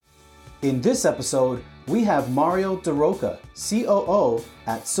In this episode, we have Mario Rocha, COO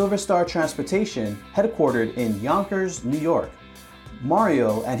at Silver Star Transportation, headquartered in Yonkers, New York.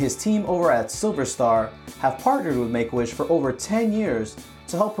 Mario and his team over at Silver Star have partnered with Make-A-Wish for over 10 years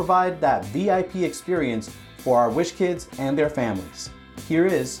to help provide that VIP experience for our Wish kids and their families. Here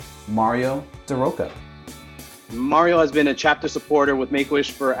is Mario Rocha. Mario has been a chapter supporter with Make-A-Wish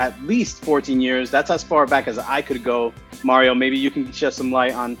for at least 14 years. That's as far back as I could go. Mario, maybe you can shed some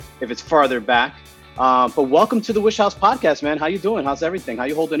light on if it's farther back. But welcome to the Wish House podcast, man. How you doing? How's everything? How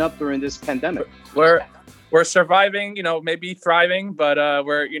you holding up during this pandemic? We're surviving, maybe thriving, but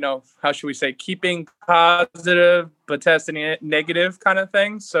we're, how should we say, keeping positive but testing negative kind of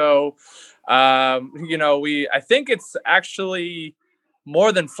thing. So, I think it's actually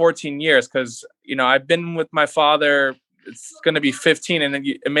more than 14 years because, I've been with my father. It's going to be 15, and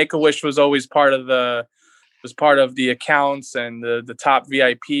Make-A-Wish was always part of the accounts and the top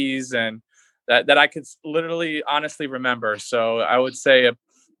VIPs and that I could literally honestly remember. So I would say,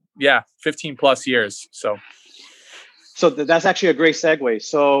 15 plus years. So that's actually a great segue.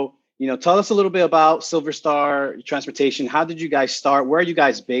 So, tell us a little bit about Silver Star Transportation. How did you guys start? Where are you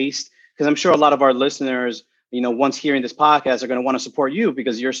guys based? Because I'm sure a lot of our listeners, once hearing this podcast, are going to want to support you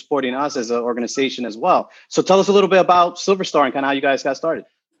because you're supporting us as an organization as well. So tell us a little bit about Silver Star and kind of how you guys got started.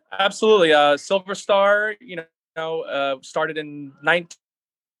 Absolutely. Silver Star, started in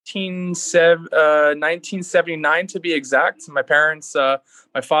 1979 to be exact. My parents,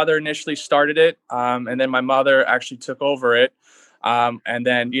 my father initially started it, and then my mother actually took over it. And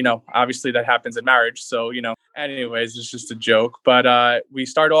then, obviously that happens in marriage. So, anyways, it's just a joke. But we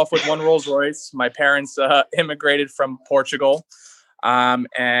started off with one Rolls Royce. My parents immigrated from Portugal.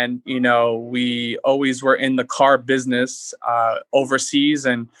 And, we always were in the car business overseas.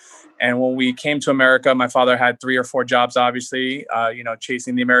 And when we came to America, my father had 3 or 4 jobs, obviously,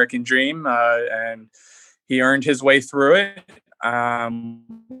 chasing the American dream. And he earned his way through it.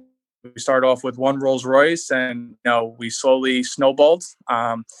 We started off with one Rolls Royce and, we slowly snowballed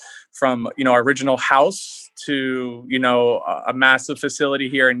from, our original house to, a massive facility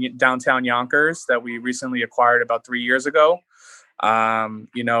here in downtown Yonkers that we recently acquired about 3 years ago.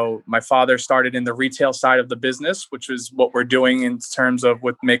 My father started in the retail side of the business, which is what we're doing in terms of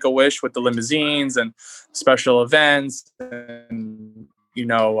with Make-A-Wish, with the limousines and special events and,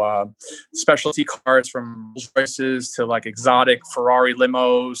 specialty cars from Rolls Royces to like exotic Ferrari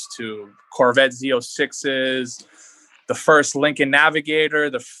limos to Corvette Z06s, the first Lincoln Navigator,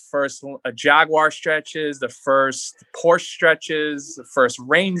 the first Jaguar stretches, the first Porsche stretches, the first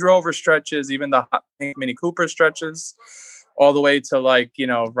Range Rover stretches, even the Mini Cooper stretches, all the way to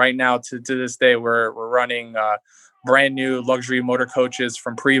right now to this day, we're running brand new luxury motor coaches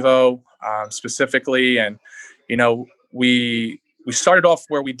from Prevost specifically. And, we started off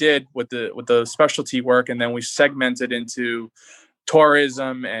where we did with the specialty work, and then we segmented into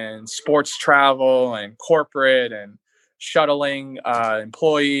tourism and sports travel and corporate and shuttling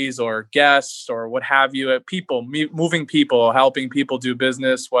employees or guests or what have you, moving people, helping people do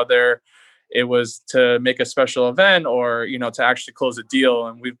business, whether it was to make a special event or, to actually close a deal.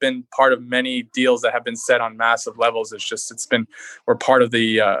 And we've been part of many deals that have been set on massive levels. We're part of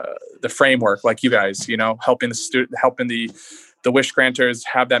the framework, like you guys, helping the wish granters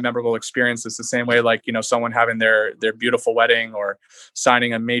have that memorable experience. It's the same way, someone having their beautiful wedding or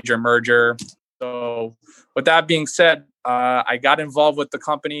signing a major merger. So with that being said, I got involved with the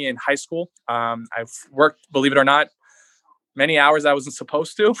company in high school. I've worked, believe it or not, many hours I wasn't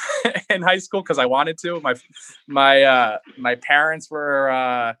supposed to in high school because I wanted to. My parents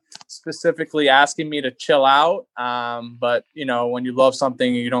were specifically asking me to chill out. But when you love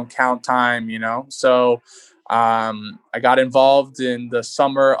something, you don't count time. So I got involved in the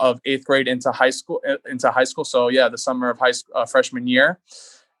summer of 8th grade into high school. So the summer of freshman year,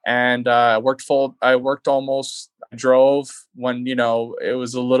 and I drove when, it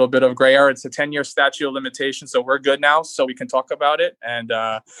was a little bit of gray area. It's a 10-year statute of limitations. So we're good now. So we can talk about it. And,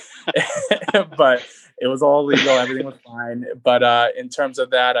 but it was all legal. Everything was fine. But, in terms of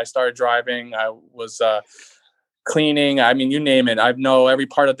that, I started driving. I was, cleaning. I mean, you name it. I know every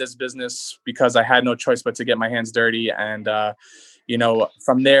part of this business because I had no choice but to get my hands dirty. And,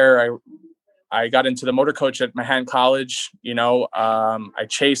 from there, I got into the motor coach at Mahan College. I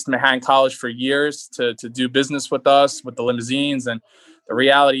chased Mahan College for years to do business with us, with the limousines. And the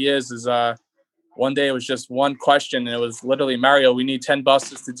reality is one day it was just one question. And it was literally, Mario, we need 10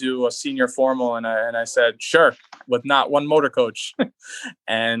 buses to do a senior formal. And I said, sure, with not one motor coach.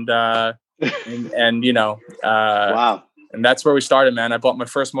 and, wow. And that's where we started, man. I bought my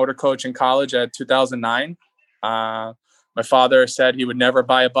first motor coach in college at 2009. My father said he would never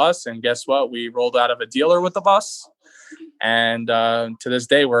buy a bus. And guess what? We rolled out of a dealer with the bus. And to this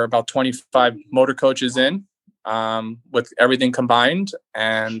day, we're about 25 motor coaches in with everything combined.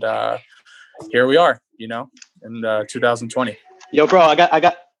 And here we are, in 2020. Yo, bro,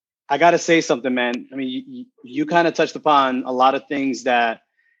 I got to say something, man. I mean, you kind of touched upon a lot of things that,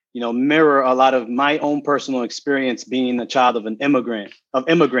 mirror a lot of my own personal experience being a child of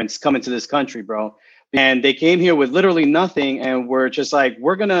immigrants coming to this country, bro. And they came here with literally nothing, and we're just like,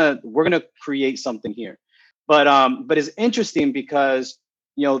 we're gonna create something here. But it's interesting because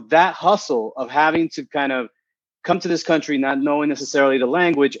that hustle of having to kind of come to this country not knowing necessarily the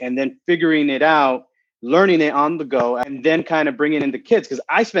language and then figuring it out, learning it on the go, and then kind of bringing in the kids. Because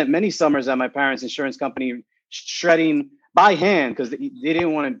I spent many summers at my parents' insurance company shredding by hand because they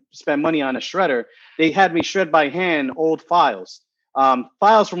didn't want to spend money on a shredder. They had me shred by hand old files,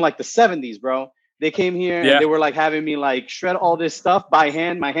 files from like the 70s, bro. They came here and they were like having me like shred all this stuff by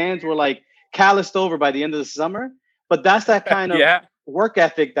hand. My hands were like calloused over by the end of the summer. But that's that kind of work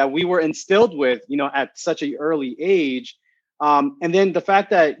ethic that we were instilled with, at such an early age. And then the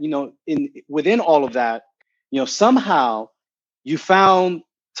fact that, within all of that, somehow you found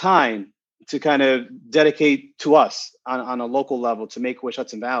time to kind of dedicate to us on a local level to Make-A-Wish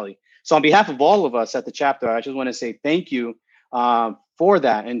Hudson Valley. So on behalf of all of us at the chapter, I just want to say thank you for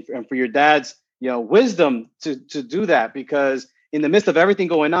that and for your dad's, wisdom to do that, because in the midst of everything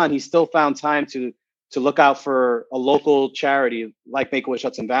going on, he still found time to look out for a local charity like Make-A-Wish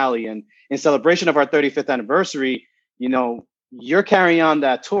Hudson Valley. And in celebration of our 35th anniversary, you're carrying on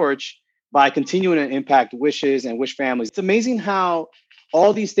that torch by continuing to impact wishes and wish families. It's amazing how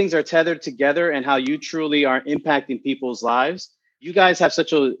all these things are tethered together and how you truly are impacting people's lives. You guys have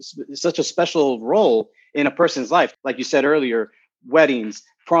such a special role in a person's life. Like you said earlier, weddings,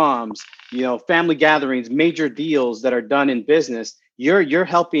 proms, family gatherings, major deals that are done in business. You're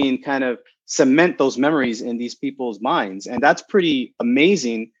helping kind of cement those memories in these people's minds. And that's pretty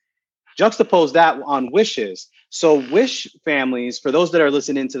amazing. Juxtapose that on wishes. So wish families, for those that are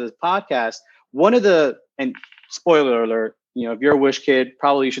listening to this podcast, and spoiler alert, if you're a wish kid,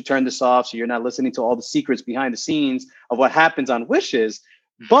 probably you should turn this off so you're not listening to all the secrets behind the scenes of what happens on wishes.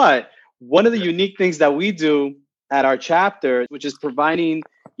 But one of the unique things that we do at our chapter, which is providing,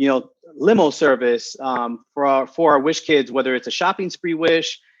 limo service for our wish kids, whether it's a shopping spree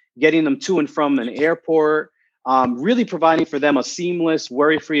wish, getting them to and from an airport, really providing for them a seamless,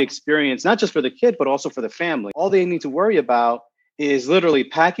 worry-free experience, not just for the kid, but also for the family. All they need to worry about is literally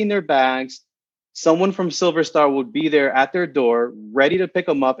packing their bags. Someone from Silver Star would be there at their door, ready to pick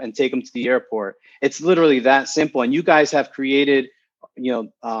them up and take them to the airport. It's literally that simple. And you guys have created,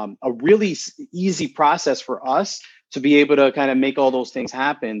 a really easy process for us to be able to kind of make all those things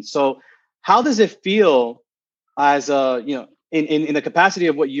happen. So how does it feel as in the capacity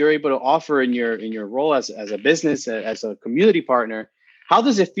of what you're able to offer in your role as a business, as a community partner? How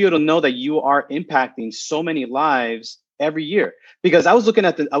does it feel to know that you are impacting so many lives every year? Because I was looking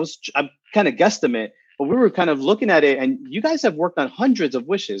at I'm kind of guesstimate, but we were kind of looking at it, and you guys have worked on hundreds of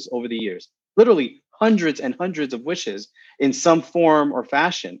wishes over the years, literally hundreds and hundreds of wishes in some form or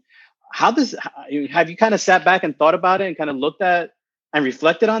fashion. Have you kind of sat back and thought about it and kind of looked at and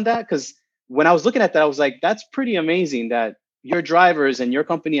reflected on that? Because when I was looking at that, I was like, that's pretty amazing that your drivers and your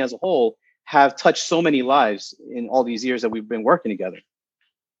company as a whole have touched so many lives in all these years that we've been working together.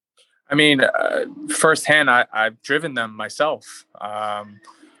 I mean, firsthand, I've driven them myself. I'm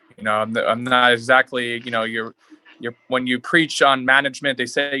not exactly, you're when you preach on management, they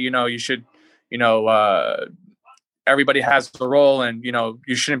say, you should, everybody has a role, and,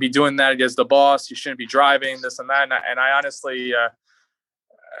 you shouldn't be doing that as the boss. You shouldn't be driving this and that. And I honestly,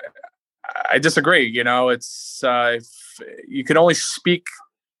 I disagree. It's if you can only speak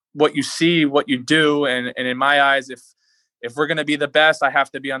what you see, what you do, and in my eyes, if we're gonna be the best, I have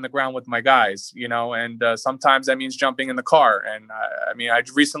to be on the ground with my guys. And sometimes that means jumping in the car. And I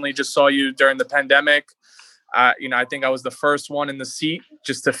recently just saw you during the pandemic. I think I was the first one in the seat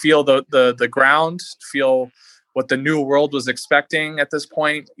just to feel the ground, feel what the new world was expecting at this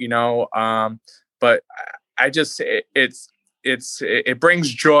point. But I just it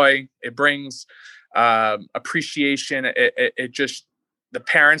brings joy. It brings appreciation. It just, the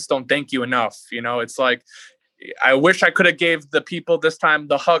parents don't thank you enough. It's like, I wish I could have gave the people this time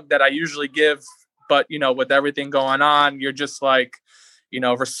the hug that I usually give, but with everything going on, you're just like,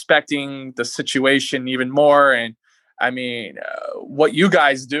 respecting the situation even more. And what you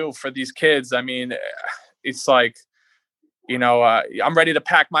guys do for these kids, it's like, I'm ready to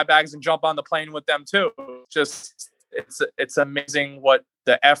pack my bags and jump on the plane with them too. Just, it's amazing what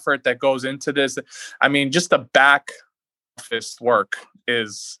the effort that goes into this. Just the back office work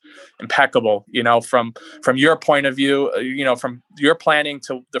is impeccable, from your point of view, from your planning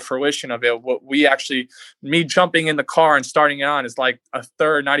to the fruition of it. What we actually, me jumping in the car and starting it on is like a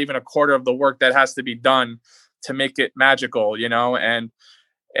third, not even a quarter of the work that has to be done to make it magical,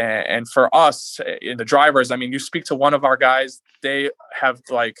 and for us in the drivers, I mean, you speak to one of our guys, they have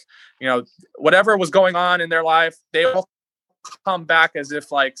like, whatever was going on in their life, they all come back as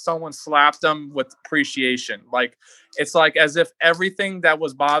if like someone slapped them with appreciation. Like, it's like as if everything that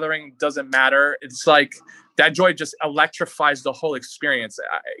was bothering doesn't matter. It's like that joy just electrifies the whole experience.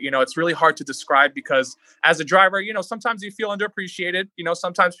 It's really hard to describe because as a driver, sometimes you feel underappreciated.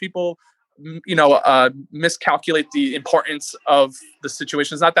 Sometimes people miscalculate the importance of the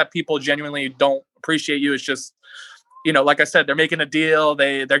situation. It's not that people genuinely don't appreciate you. It's just, like I said, they're making a deal.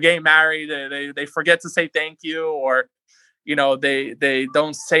 They're getting married. They forget to say thank you, or, they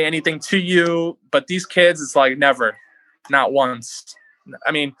don't say anything to you. But these kids, it's like never, not once.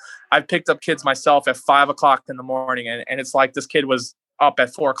 I mean, I've picked up kids myself at 5 o'clock in the morning, and it's like this kid was up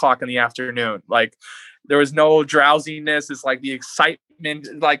at 4 o'clock in the afternoon. Like there was no drowsiness. It's like the excitement,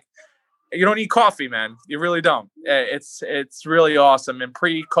 like, you don't need coffee, man. You really don't. It's really awesome. And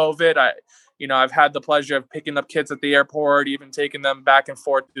pre-COVID, I've had the pleasure of picking up kids at the airport, even taking them back and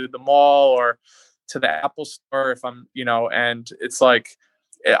forth to the mall or to the Apple store if I'm, and it's like,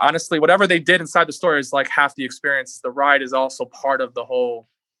 honestly, whatever they did inside the store is like half the experience. The ride is also part of the whole,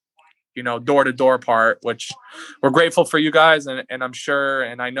 door-to-door part, which we're grateful for you guys. And I'm sure,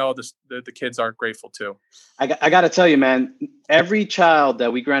 and I know the kids are grateful too. I got to tell you, man, every child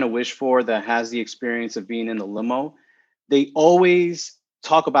that we grant a wish for that has the experience of being in the limo, they always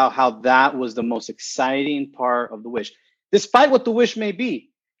talk about how that was the most exciting part of the wish, despite what the wish may be.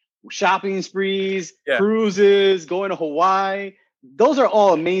 Shopping sprees, cruises, going to Hawaii. Those are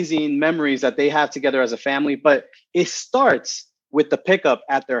all amazing memories that they have together as a family, but it starts with the pickup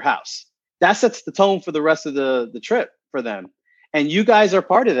at their house. That sets the tone for the rest of the trip for them. And you guys are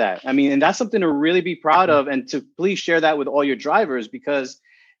part of that. I mean, and that's something to really be proud of, and to please share that with all your drivers, because,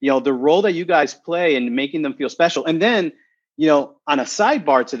 the role that you guys play in making them feel special. And then, on a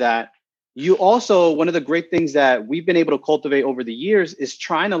sidebar to that, you also, one of the great things that we've been able to cultivate over the years is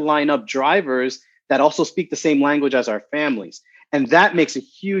trying to line up drivers that also speak the same language as our families. And that makes a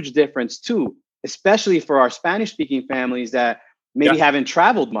huge difference too, especially for our Spanish speaking families that maybe haven't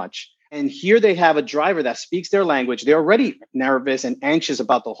traveled much. And here they have a driver that speaks their language. They're already nervous and anxious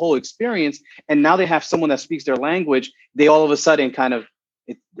about the whole experience. And now they have someone that speaks their language. They all of a sudden kind of,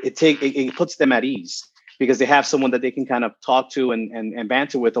 it puts them at ease because they have someone that they can kind of talk to and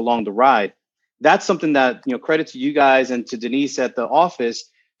banter with along the ride. That's something that, credit to you guys and to Denise at the office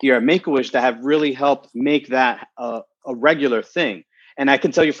here at Make-A-Wish that have really helped make that a regular thing. And I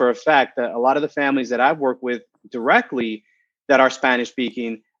can tell you for a fact that a lot of the families that I've worked with directly that are Spanish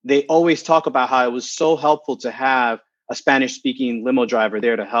speaking, they always talk about how it was so helpful to have a Spanish speaking limo driver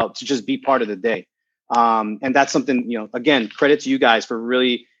there to help, to just be part of the day. And that's something, again, credit to you guys for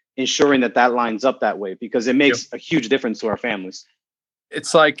really ensuring that lines up that way, because it makes a huge difference to our families.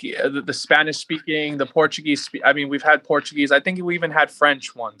 It's like the Spanish speaking, the Portuguese. I mean, we've had Portuguese. I think we even had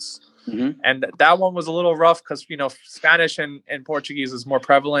French once. Mm-hmm. And that one was a little rough because, Spanish and Portuguese is more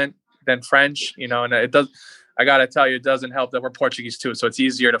prevalent than French, and it does. I got to tell you, it doesn't help that we're Portuguese too. So it's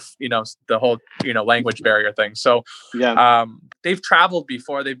easier to, the whole, language barrier thing. So they've traveled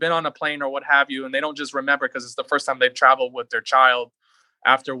before. They've been on a plane or what have you, and they don't just remember because it's the first time they've traveled with their child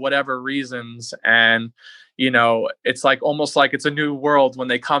after whatever reasons. And, it's like almost like it's a new world when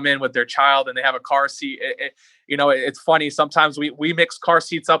they come in with their child and they have a car seat. It's funny. Sometimes we mix car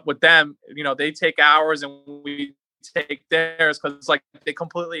seats up with them. They take ours and we take theirs because it's like they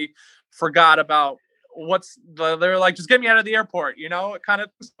completely forgot about they're like, just get me out of the airport, kind of.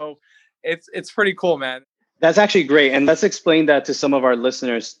 So it's pretty cool, man. That's actually great. And let's explain that to some of our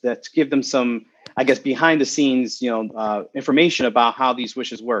listeners, that to give them some, I guess, behind the scenes, information about how these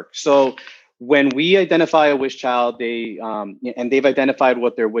wishes work. So when we identify a wish child, and they've identified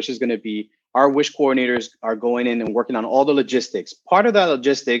what their wish is going to be, our wish coordinators are going in and working on all the logistics. Part of that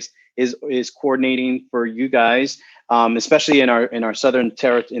logistics is coordinating for you guys, especially in our southern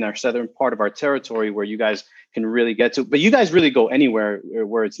part of our territory where you guys can really get to. But you guys really go anywhere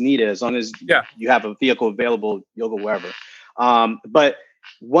where it's needed, as long as you have a vehicle available, you'll go wherever. But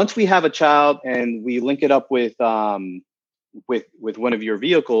once we have a child and we link it up with one of your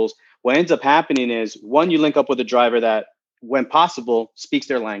vehicles, what ends up happening is, one, you link up with a driver that, when possible, speaks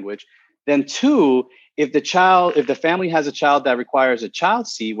their language. Then two, if the family has a child that requires a child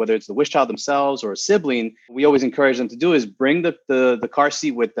seat, whether it's the wish child themselves or a sibling, we always encourage them to do is bring the car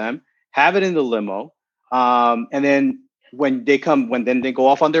seat with them, have it in the limo, and then when then they go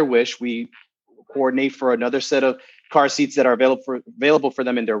off on their wish, we coordinate for another set of car seats that are available for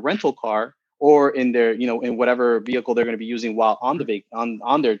them in their rental car or in their, in whatever vehicle they're going to be using while on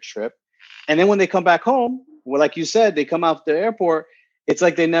on their trip. And then when they come back home, well, like you said, they come out the airport. It's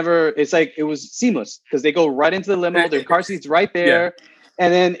like it's like it was seamless because they go right into the limo, their car seats right there. Yeah.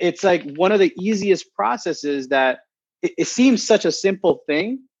 And then it's like one of the easiest processes that it seems such a simple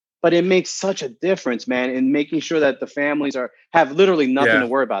thing, but it makes such a difference, man, in making sure that the families have literally nothing to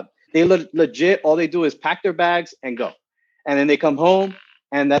worry about. They legit, all they do is pack their bags and go. And then they come home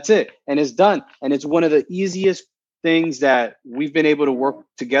and that's it. And it's done. And it's one of the easiest things that we've been able to work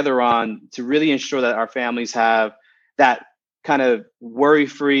together on to really ensure that our families have that kind of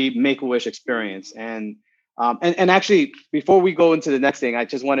worry-free Make-A-Wish experience. And actually, before we go into the next thing, I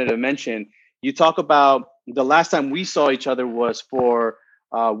just wanted to mention, you talk about the last time we saw each other was for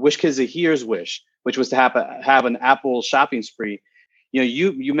Wish Kids a Here's Wish, which was to have an Apple shopping spree.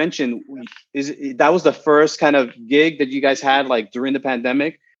 You mentioned that was the first kind of gig that you guys had like during the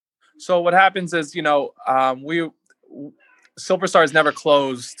pandemic. So what happens is, Silver Star has never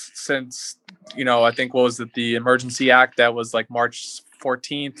closed since, I think what was it, the Emergency Act that was like March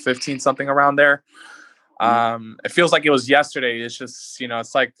 14th, 15th, something around there. It feels like it was yesterday. It's just,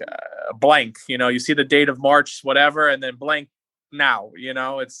 it's like a blank, you see the date of March, whatever, and then blank now,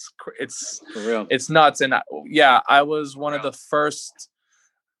 it's For real. It's nuts. And I was one of the first.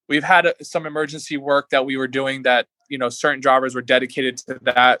 We've had some emergency work that we were doing that, certain drivers were dedicated to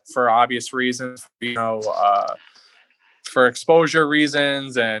that for obvious reasons, for exposure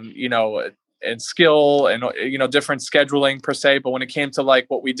reasons and, and skill and, different scheduling per se. But when it came to like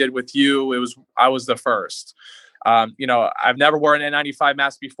what we did with you, I was the first. I've never worn an N95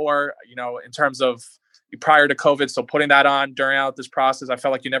 mask before, in terms of prior to COVID. So putting that on during this process, I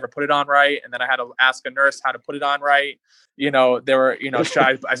felt like you never put it on right. And then I had to ask a nurse how to put it on right. There were,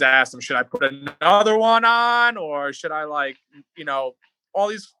 I asked them, should I put another one on or should I all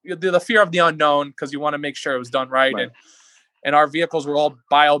these, the fear of the unknown, because you want to make sure it was done right. And our vehicles were all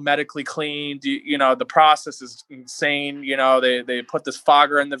biomedically cleaned. The process is insane. They put this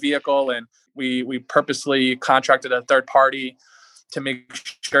fogger in the vehicle and we purposely contracted a third party to make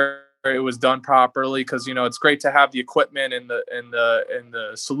sure it was done properly. Cause it's great to have the equipment and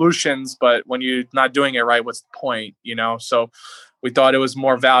the solutions, but when you're not doing it right, what's the point, So we thought it was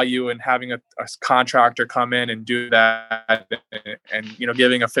more value in having a contractor come in and do that and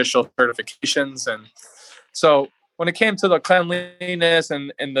giving official certifications. And so when it came to the cleanliness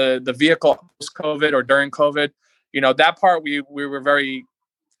and the vehicle post-COVID or during COVID, that part we were very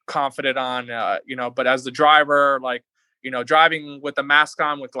confident on, but as the driver, driving with a mask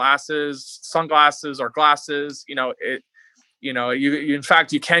on with glasses, sunglasses or glasses, you in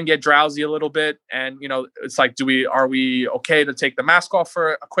fact, you can get drowsy a little bit. And, it's like, are we okay to take the mask off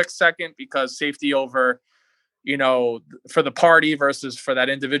for a quick second because safety over, for the party versus for that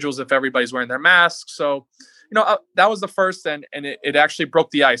individuals if everybody's wearing their masks. So, that was the first and it actually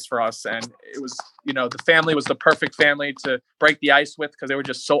broke the ice for us. And it was, the family was the perfect family to break the ice with because they were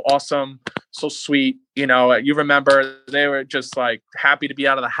just so awesome, so sweet. You remember they were just like happy to be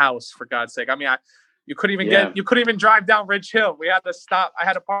out of the house, for God's sake. I mean, you couldn't even drive down Ridge Hill. We had to stop. I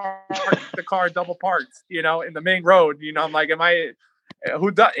had to park the car double parked, in the main road. I'm like,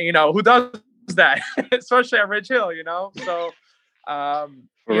 who does that? Especially at Ridge Hill, So,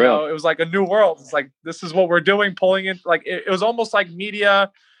 it was like a new world. It's like, this is what we're doing, pulling in. Like, it was almost like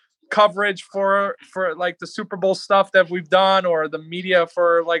media coverage for like the Super Bowl stuff that we've done, or the media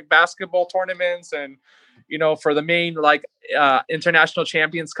for like basketball tournaments and, for the main, international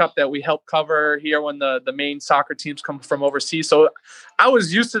champions cup that we help cover here when the main soccer teams come from overseas. So I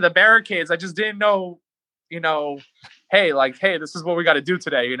was used to the barricades. I just didn't know, hey, this is what we got to do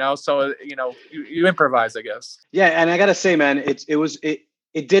today, So, you improvise, I guess. Yeah. And I got to say, man,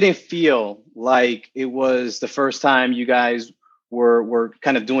 it didn't feel like it was the first time you guys were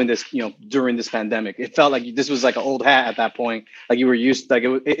kind of doing this, during this pandemic. It felt like this was like an old hat at that point. Like you were used, like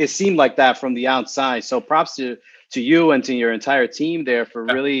it seemed like that from the outside. So props to you and to your entire team there for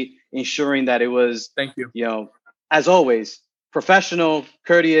really ensuring that it was, thank you, as always, professional,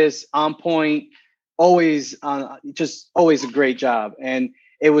 courteous, on point, always, just always a great job. And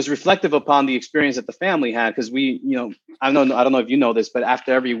it was reflective upon the experience that the family had, because we, I don't know if you know this, but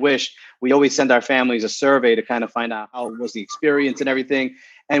after every wish, we always send our families a survey to kind of find out how was the experience and everything.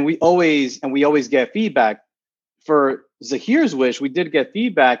 And we always get feedback. For Zahir's wish, we did get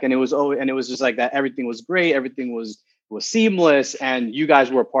feedback, and it was just like that. Everything was great, everything was seamless, and you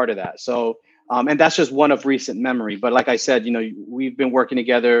guys were a part of that. So, and that's just one of recent memory. But like I said, we've been working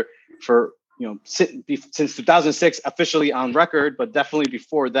together for since 2006 officially on record, but definitely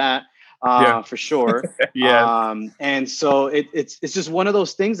before that, for sure. Yeah. And so it's just one of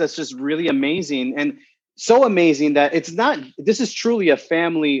those things that's just really amazing, and so amazing that this is truly a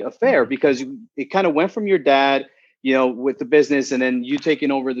family affair, because it kind of went from your dad, with the business, and then you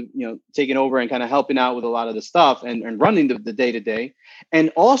taking over and kind of helping out with a lot of the stuff and running the day to day. And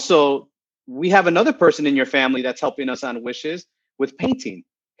also we have another person in your family that's helping us on Wishes with painting.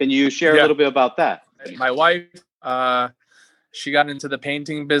 Can you share a little bit about that? My wife, she got into the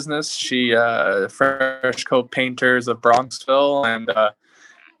painting business. She Fresh Coat Painters of Bronxville, and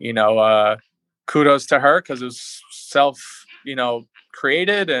kudos to her, because it was self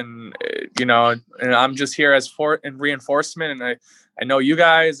created, and and I'm just here as reinforcement. And I know you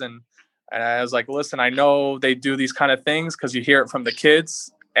guys, and I was like, listen, I know they do these kind of things because you hear it from the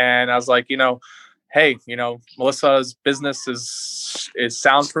kids. And I was like, hey, Melissa's business is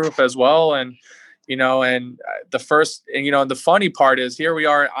soundproof as well. And the funny part is, here we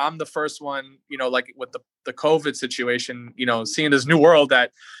are, I'm the first one, like with the COVID situation, seeing this new world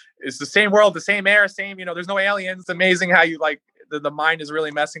that is the same world, the same air, same, there's no aliens. It's amazing how you the mind is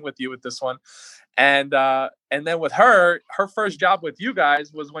really messing with you with this one. And then with her first job with you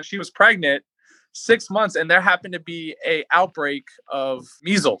guys was when she was pregnant, 6 months, and there happened to be a outbreak of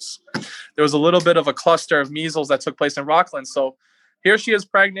measles. There was a little bit of a cluster of measles that took place in Rockland. So here she is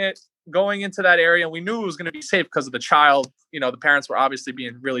pregnant, going into that area, and we knew it was going to be safe because of the child. The parents were obviously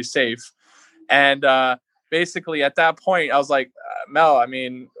being really safe. And basically at that point, I was like, Mel, I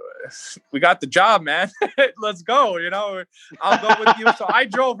mean, we got the job, man. Let's go. I'll go with you. So I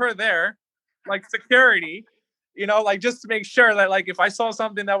drove her there, like security, just to make sure that, like, if I saw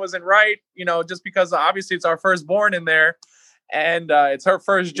something that wasn't right, just because obviously it's our firstborn in there, and it's her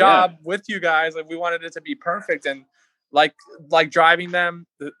first job with you guys, and we wanted it to be perfect. And like driving them,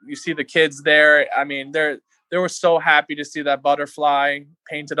 you see the kids there. I mean, they were so happy to see that butterfly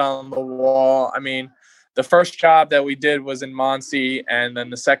painted on the wall. I mean, the first job that we did was in Muncie, and then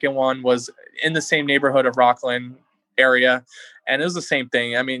the second one was in the same neighborhood of Rockland area, and it was the same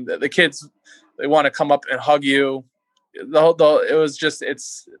thing. I mean, the kids, they want to come up and hug you. It was just,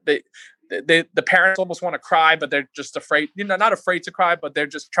 the parents almost want to cry, but they're just afraid, not afraid to cry, but they're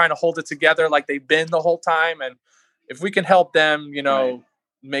just trying to hold it together like they've been the whole time. And if we can help them, Right.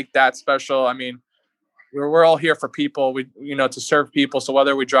 make that special. I mean, we're all here for people, to serve people. So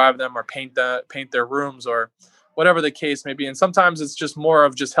whether we drive them or paint their rooms or whatever the case may be. And sometimes it's just more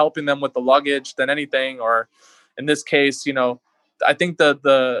of just helping them with the luggage than anything. Or in this case, I think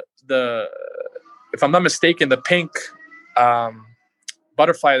the if I'm not mistaken, the pink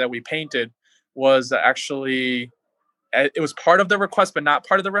butterfly that we painted was actually, it was part of the request, but not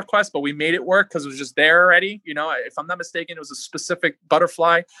part of the request, but we made it work because it was just there already. If I'm not mistaken, it was a specific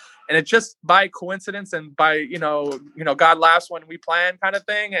butterfly, and it just by coincidence and by, God laughs when we plan kind of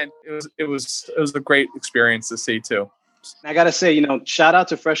thing. And it was a great experience to see too. I got to say, shout out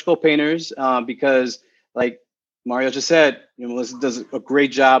to Fresh Coat Painters, because like Mario just said, Melissa does a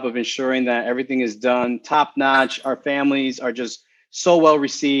great job of ensuring that everything is done top notch. Our families are just so well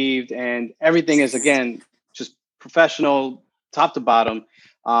received, and everything is, again, just professional top to bottom.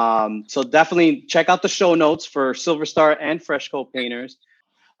 So definitely check out the show notes for Silver Star and Fresh Coat Painters.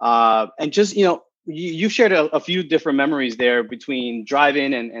 And just, you shared a few different memories there between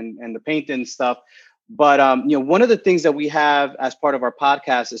driving and the painting stuff. But, one of the things that we have as part of our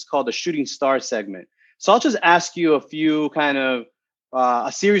podcast is called the Shooting Star segment. So I'll just ask you a few kind of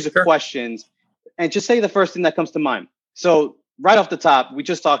a series of questions, and just say the first thing that comes to mind. So right off the top, we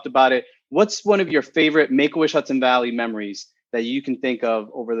just talked about it. What's one of your favorite Make-A-Wish Hudson Valley memories that you can think of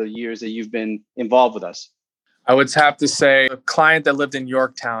over the years that you've been involved with us? I would have to say a client that lived in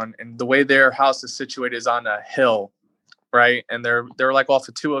Yorktown, and the way their house is situated is on a hill, right? And they're like off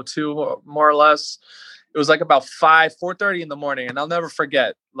of 202, more or less. It was like about 4:30 in the morning, and I'll never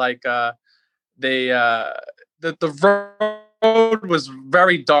forget. Like the road was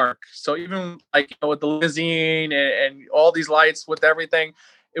very dark, so even like with the limousine and all these lights with everything,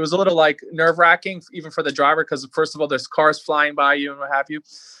 it was a little like nerve-wracking even for the driver, because first of all, there's cars flying by you and what have you.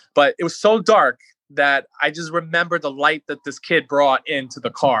 But it was so dark that I just remember the light that this kid brought into the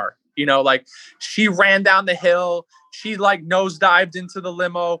car. Like she ran down the hill, she like nosedived into the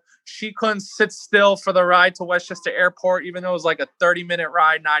limo. She couldn't sit still for the ride to Westchester Airport, even though it was like a 30-minute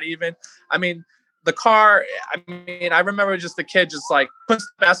ride, not even. I mean, the car, I remember just the kid just like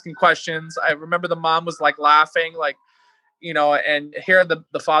asking questions. I remember the mom was like laughing, like, and here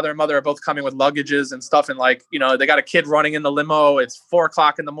the father and mother are both coming with luggages and stuff. And like, they got a kid running in the limo. It's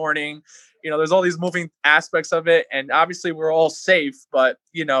 4:00 in the morning. there's all these moving aspects of it, and obviously we're all safe, but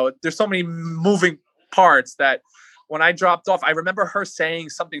there's so many moving parts that when I dropped off, I remember her saying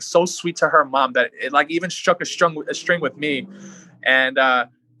something so sweet to her mom that it like even struck a string with me. And that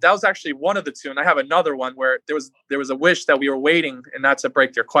was actually one of the two. And I have another one where there was a wish that we were waiting, and not to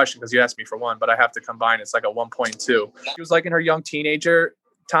break your question because you asked me for one, but I have to combine. It's like a 1.2. She was like in her young teenager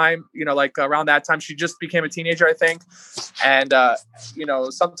time, like around that time, she just became a teenager, I think. And,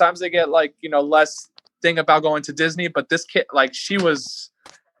 sometimes they get like, less thing about going to Disney, but this kid, like she was,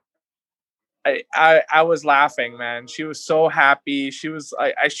 I was laughing, man. She was so happy. She was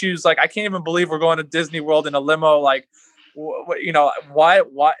like, I can't even believe we're going to Disney World in a limo. Like,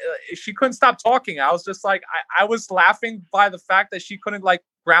 why she couldn't stop talking. I was just like, I was laughing by the fact that she couldn't like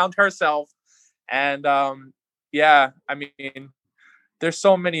ground herself. And yeah, I mean, there's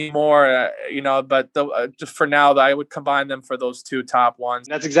so many more, but just for now, I would combine them for those two top ones.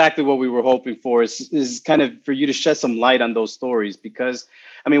 That's exactly what we were hoping for, is kind of for you to shed some light on those stories, because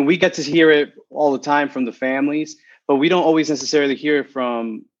I mean, we get to hear it all the time from the families, but we don't always necessarily hear it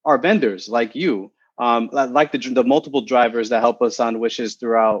from our vendors like you, like the multiple drivers that help us on wishes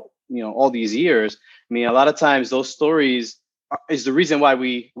throughout, all these years. I mean, a lot of times those stories is the reason why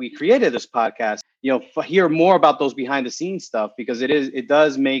we created this podcast. Hear more about those behind the scenes stuff, because it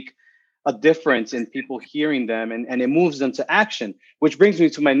does make a difference in people hearing them, and it moves them to action. Which brings me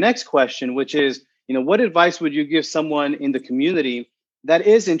to my next question, which is, what advice would you give someone in the community that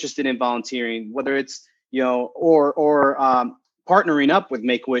is interested in volunteering, whether it's, or partnering up with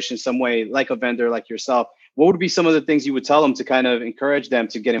Make-A-Wish in some way, like a vendor like yourself? What would be some of the things you would tell them to kind of encourage them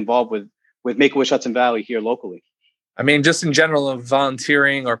to get involved with Make-A-Wish Hudson Valley here locally? I mean, just in general, of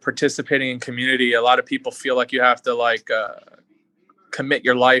volunteering or participating in community, a lot of people feel like you have to like commit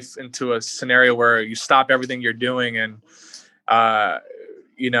your life into a scenario where you stop everything you're doing, and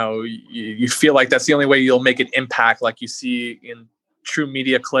you feel like that's the only way you'll make an impact, like you see in true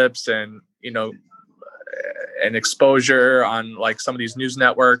media clips and and exposure on like some of these news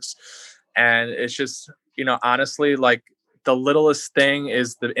networks. And it's just, honestly, like the littlest thing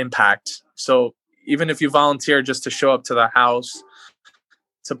is the impact. So even if you volunteer just to show up to the house,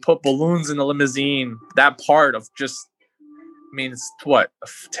 to put balloons in the limousine, that part of just, I mean, it's what, a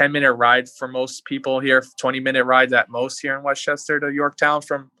 10-minute ride for most people here, 20-minute rides at most here in Westchester to Yorktown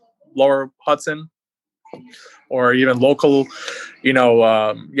from Lower Hudson, or even local,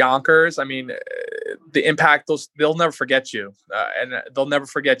 Yonkers. I mean, the impact, they'll never forget you, and they'll never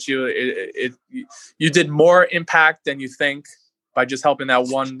forget you. You did more impact than you think by just helping that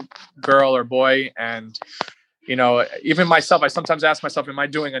one girl or boy. And even myself, I sometimes ask myself, am I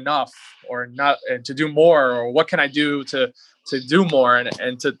doing enough or not, and to do more, or what can I do to do more? And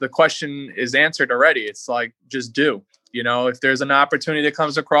the question is answered already. It's like, just do. If there's an opportunity that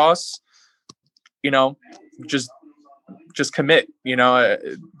comes across, just commit. You're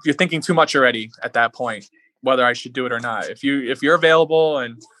thinking too much already at that point, whether I should do it or not. If you're available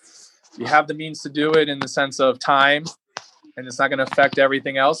and you have the means to do it in the sense of time, and it's not going to affect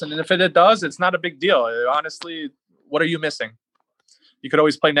everything else, and if it does, it's not a big deal. Honestly, what are you missing? You could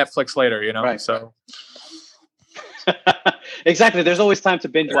always play Netflix later, Right. So exactly. There's always time to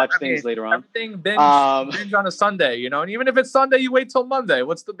binge watch things later on. Everything binge on a Sunday, and even if it's Sunday, you wait till Monday.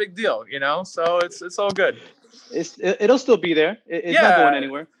 What's the big deal? So it's all good. It'll still be there. It's not going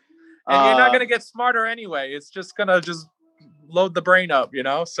anywhere. And you're not going to get smarter anyway. It's just going to just load the brain up,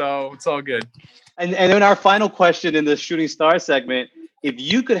 so it's all good. And then our final question in the Shooting Star segment, if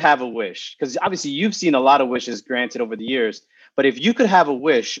you could have a wish, because obviously you've seen a lot of wishes granted over the years, but if you could have a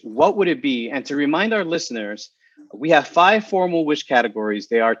wish, what would it be? And to remind our listeners, we have 5 formal wish categories.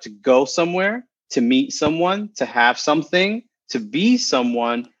 They are to go somewhere, to meet someone, to have something, to be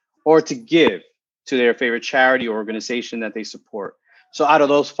someone, or to give to their favorite charity or organization that they support. So out of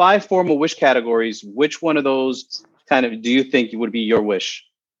those 5 formal wish categories, which one of those kind of do you think would be your wish?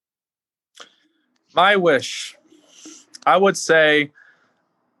 My wish, I would say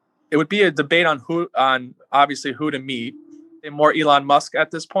it would be a debate on obviously who to meet. More Elon Musk at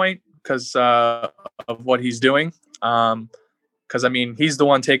this point because of what he's doing. Because I mean, he's the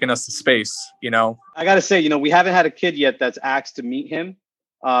one taking us to space. I gotta say, we haven't had a kid yet that's asked to meet him.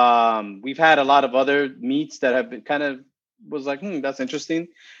 We've had a lot of other meets that have been kind of was like, that's interesting.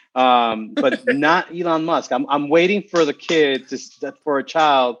 But not Elon Musk. I'm waiting for the kid for a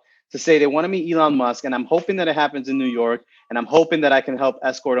child to say they want to meet Elon Musk, and I'm hoping that it happens in New York, and I'm hoping that I can help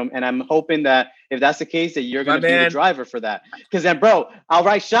escort them, and I'm hoping that if that's the case, that you're going to be the driver for that. Because then, bro, I'll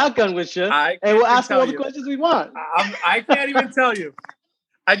ride shotgun with you, and we'll ask all the questions we want. I can't even tell you.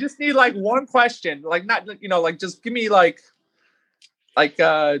 I just need like one question, like not, like just give me like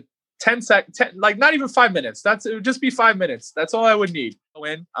like not even 5 minutes. It would just be 5 minutes. That's all I would need.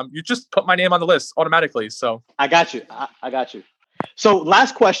 You just put my name on the list automatically. So I got you. I got you. So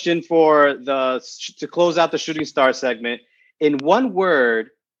last question to close out the Shooting Star segment. In one word,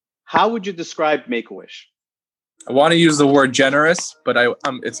 how would you describe Make-A-Wish? I want to use the word generous, but it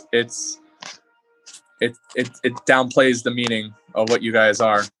downplays the meaning of what you guys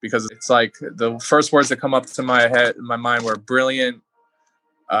are, because it's like the first words that come up to my mind were brilliant,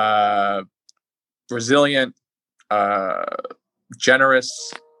 resilient,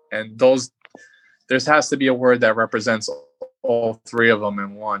 generous, and there has to be a word that represents all three of them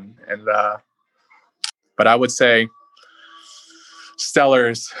in one. And but I would say stellar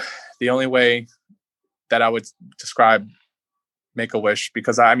is the only way that I would describe Make-A-Wish,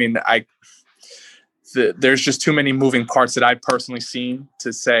 because there's just too many moving parts that I've personally seen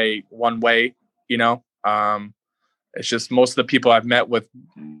to say one way, it's just most of the people I've met with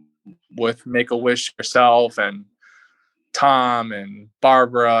Make-A-Wish, yourself and Tom and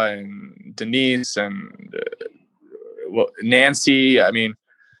Barbara and Denise and Nancy.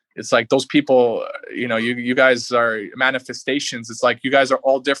 It's like those people, you guys are manifestations. It's like you guys are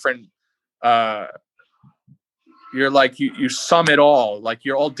all different. You're like, you sum it all. Like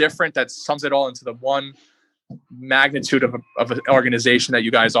you're all different. That sums it all into the one magnitude of an organization that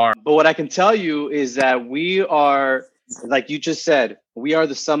you guys are. But what I can tell you is that we are, like you just said, we are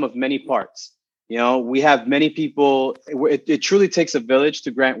the sum of many parts. We have many people. It truly takes a village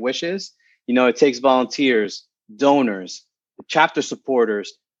to grant wishes. It takes volunteers, donors, chapter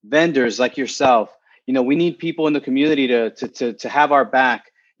supporters, vendors like yourself. We need people in the community to have our back.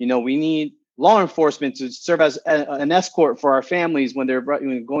 We need law enforcement to serve as an escort for our families when they're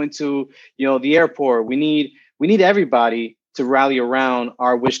going to, the airport. We need everybody to rally around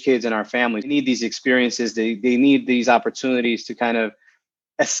our wish kids and our families. They need these experiences. They need these opportunities to kind of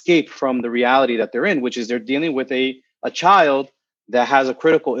escape from the reality that they're in, which is they're dealing with a child that has a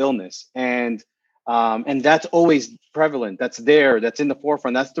critical illness. And that's always prevalent. That's there. That's in the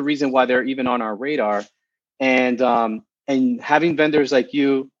forefront. That's the reason why they're even on our radar. And having vendors like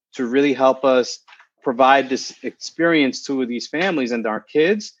you to really help us provide this experience to these families and our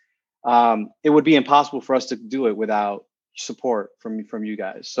kids, it would be impossible for us to do it without support from you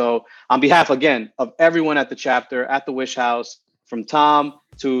guys. So on behalf, again, of everyone at the chapter, at the Wish House, from Tom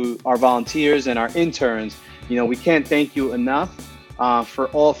to our volunteers and our interns, we can't thank you enough for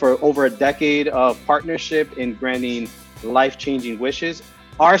over a decade of partnership in granting life-changing wishes.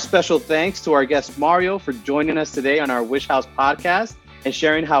 Our special thanks to our guest Mario for joining us today on our Wish House podcast and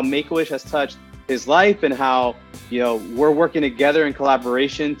sharing how Make-A-Wish has touched his life and how, we're working together in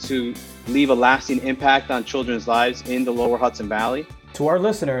collaboration to leave a lasting impact on children's lives in the Lower Hudson Valley. To our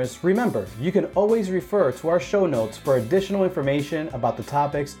listeners, remember, you can always refer to our show notes for additional information about the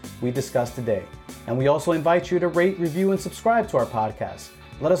topics we discussed today. And we also invite you to rate, review, and subscribe to our podcast.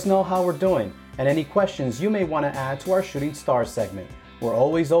 Let us know how we're doing and any questions you may want to add to our Shooting Stars segment. We're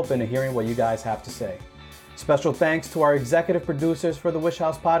always open to hearing what you guys have to say. Special thanks to our executive producers for the Wish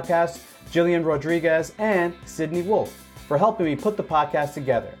House podcast, Jillian Rodriguez and Sydney Wolf, for helping me put the podcast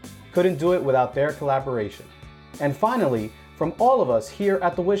together. Couldn't do it without their collaboration. And finally, from all of us here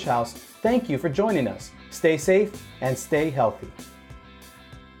at the Wish House, thank you for joining us. Stay safe and stay healthy.